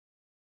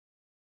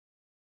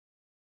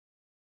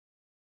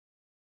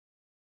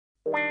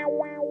Time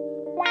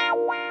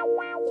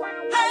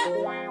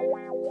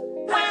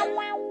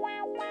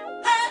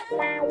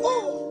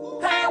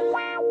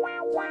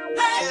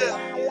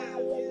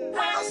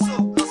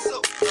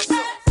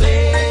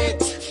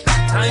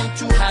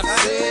to have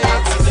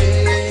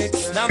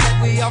sex. Now that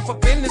we off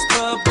up in this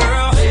club,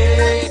 girl.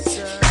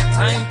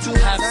 Time to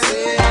have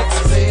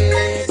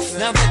sex.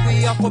 Now that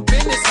we off up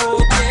in this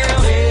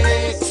hotel.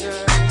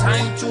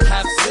 Time to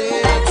have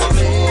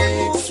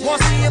sex.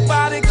 Want to see your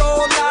body go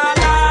la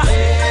la.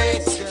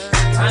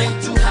 Time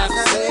to have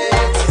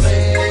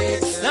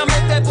sex. Now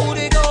make that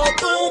booty go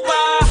boom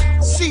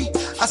ba. See,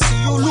 I see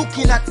you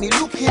looking at me,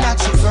 looking at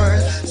you, girl.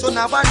 So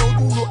now I know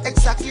you know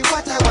exactly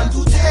what I want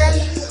to tell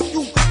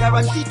you.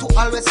 Guaranteed to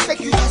always make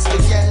you just a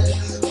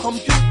girl.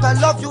 Computer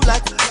love you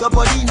like your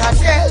body not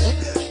Dell.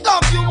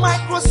 Love you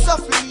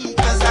Microsoftly,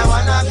 cause I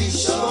wanna be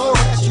sure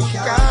that you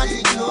can't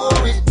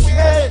ignore it,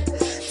 girl.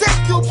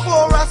 Take you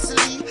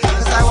porously,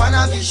 cause I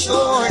wanna be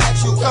sure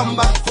that you come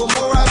back for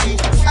more of it.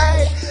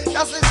 Hey,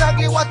 that's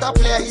exactly what a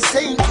player is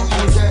saying to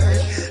you, girl.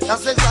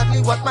 That's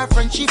exactly what my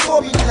friend she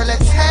for me tell it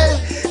hell.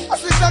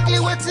 That's exactly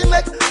what he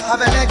make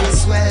have a leg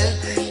swell.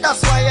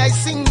 That's why I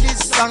sing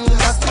this song,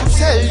 just to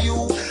tell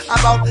you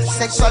about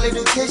sexual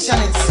education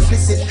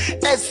explicit.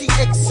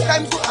 SEX,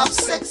 time to have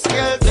sex,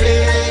 girl.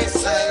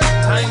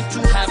 Time to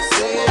have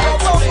sex.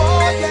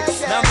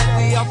 Now that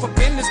we off up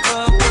in this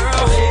club,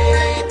 girl.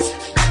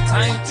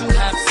 Time to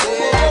have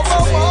sex.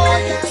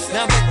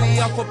 Now that we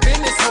off up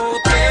in this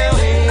hotel.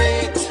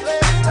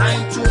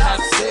 Time to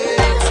have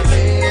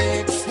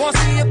sex. Want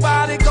to see your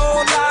body go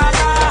la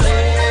la.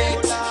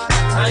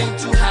 Time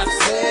to have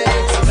sex.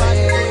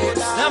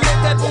 Now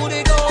make that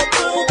booty go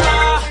boom ba.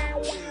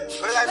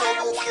 Well, I know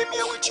you came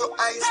here with your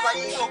eyes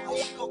wide open.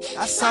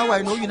 That's how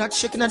I know you're not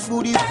shaking that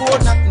booty for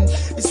nothing.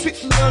 It's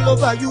written all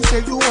over you,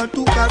 say you want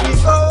to carry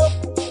up.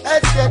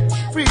 Head that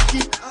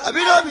freaky, I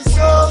be love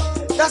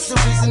so. That's the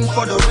reason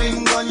for the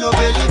ring on your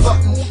belly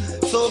button.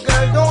 So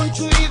girl, don't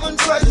you even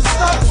try to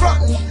stop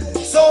fronting.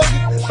 So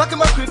deep, back in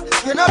my crib,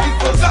 you'll not be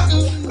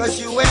forgotten. Cause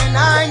you and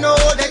I know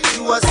that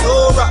you are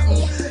so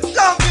rotten.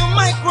 Love you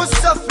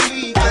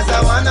Microsoftly, cause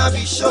I wanna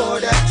be sure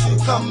that you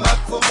come back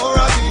for more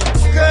of it.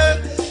 Girl,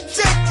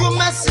 take you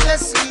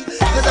mercilessly,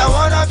 cause I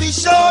wanna be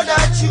sure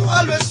that you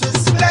always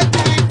respect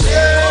me,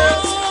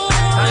 girl.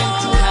 Time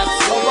to have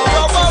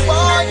sex.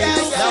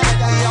 Now that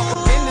we off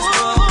up in this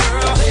club,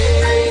 girl.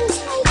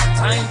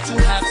 Time to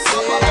have sex.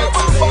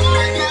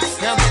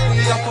 Now that we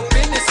off up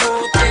in this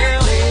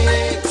hotel.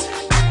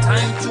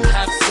 Time to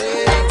have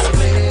sex.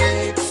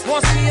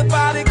 Want to see your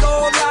body go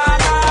la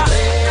la.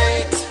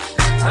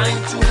 Time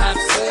to have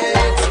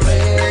sex.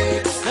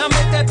 Now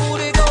make that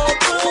booty go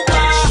boom ba.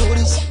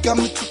 Shorty's got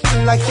me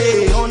tripping like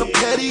hey on the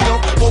patio.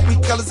 What we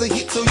call is a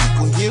hit, so you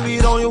can hear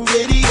it on your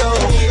radio.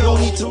 No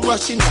need to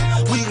rush it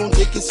now, we gon'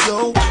 take it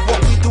slow.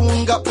 What we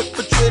doing got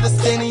perpetrators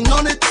standing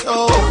on their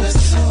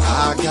toes.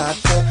 I got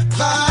the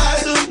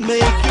vibe to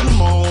make you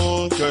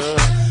moan, girl.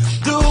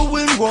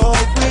 Doing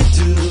what we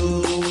do,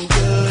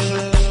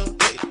 girl.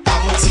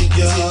 I'ma tip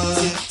ya,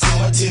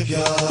 I'ma tip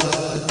ya.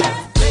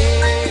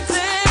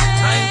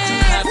 Time to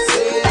have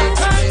sex.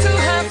 Time to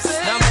have sex.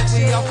 Now that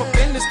we off up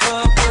in this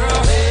club,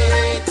 girl.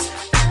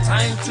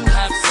 Time to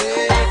have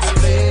sex.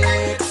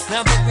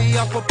 Now that we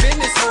off up in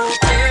this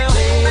hotel.